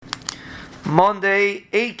Monday,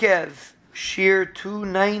 Akev, Shiur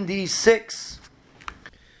 296.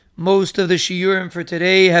 Most of the Shiurim for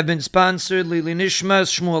today have been sponsored Lili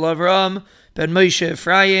Nishmas Shmuel Avram ben Moshe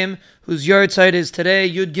Ephraim, whose yahrzeit is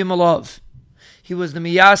today Yud Gimel Av. He was the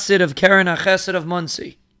Miyasid of Keren HaChesed of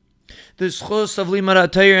Muncie. The Schus of Limud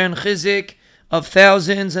HaTorah and Chizik of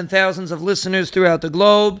thousands and thousands of listeners throughout the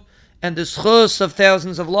globe, and the Schus of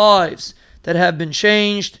thousands of lives that have been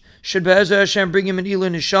changed, should Be'ezer Hashem bring him an Ilu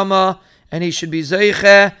Neshama, and he should be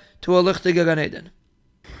Zeiche to a Lichtig Gan Eden.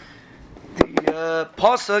 The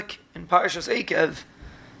Pasuk in Parashas Akev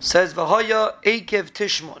says, V'haya Akev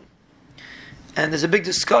Tishmon. And there's a big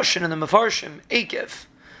discussion in the Mefarshim, Akev.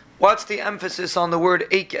 What's the emphasis on the word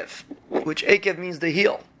Akev? Which Akev means the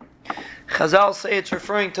heel. Chazal say it's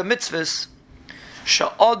referring to mitzvahs,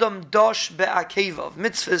 Sha'adam dosh be'akevav,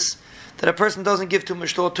 mitzvahs that a person doesn't give too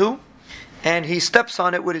much thought to, and he steps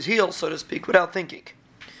on it with his heel, so to speak, without thinking.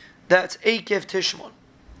 That's Akev Tishmon.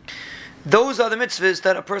 Those are the mitzvahs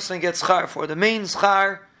that a person gets schar for. The main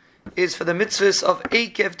schar is for the mitzvahs of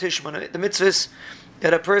Akev Tishmon, the mitzvahs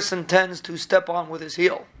that a person tends to step on with his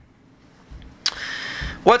heel.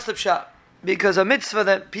 What's the pshat? Because a mitzvah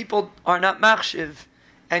that people are not machshiv,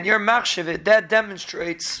 and you're machshiv it, that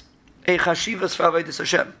demonstrates a chashivas for avodas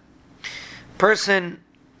Hashem. Person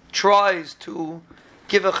tries to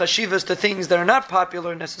give a chashivas to things that are not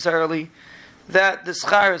popular necessarily, that the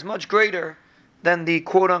schar is much greater than the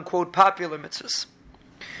quote-unquote popular mitzvahs.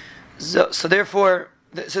 So therefore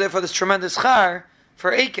this tremendous schar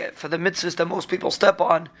for Akev, for the mitzvahs that most people step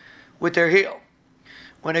on with their heel.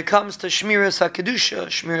 When it comes to Shmiras HaKedusha,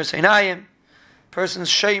 Shmiras Einayim, person's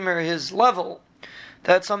shamer, his level,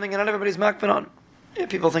 that's something that not everybody's makbid on.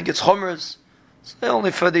 People think it's chumras. It's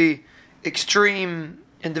only for the extreme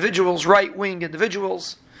individuals, right-wing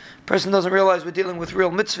individuals. Person doesn't realize we're dealing with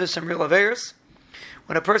real mitzvahs and real averos.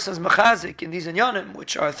 When a person is mechazik in these inyanim,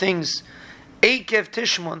 which are things, Akev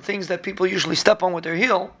Tishmon, things that people usually step on with their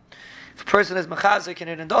heel, if a person is mechazik in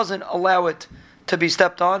it and doesn't allow it to be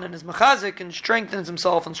stepped on, and is mechazik and strengthens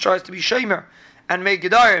himself and tries to be shamer and make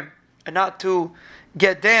gedarim, and not to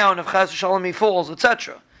get down if chas v'shalom he falls,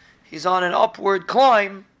 etc. He's on an upward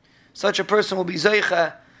climb. Such a person will be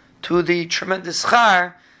zeicha to the tremendous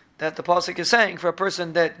schar that the pasuk is saying for a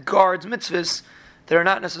person that guards mitzvahs that are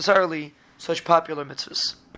not necessarily such popular mitzvahs.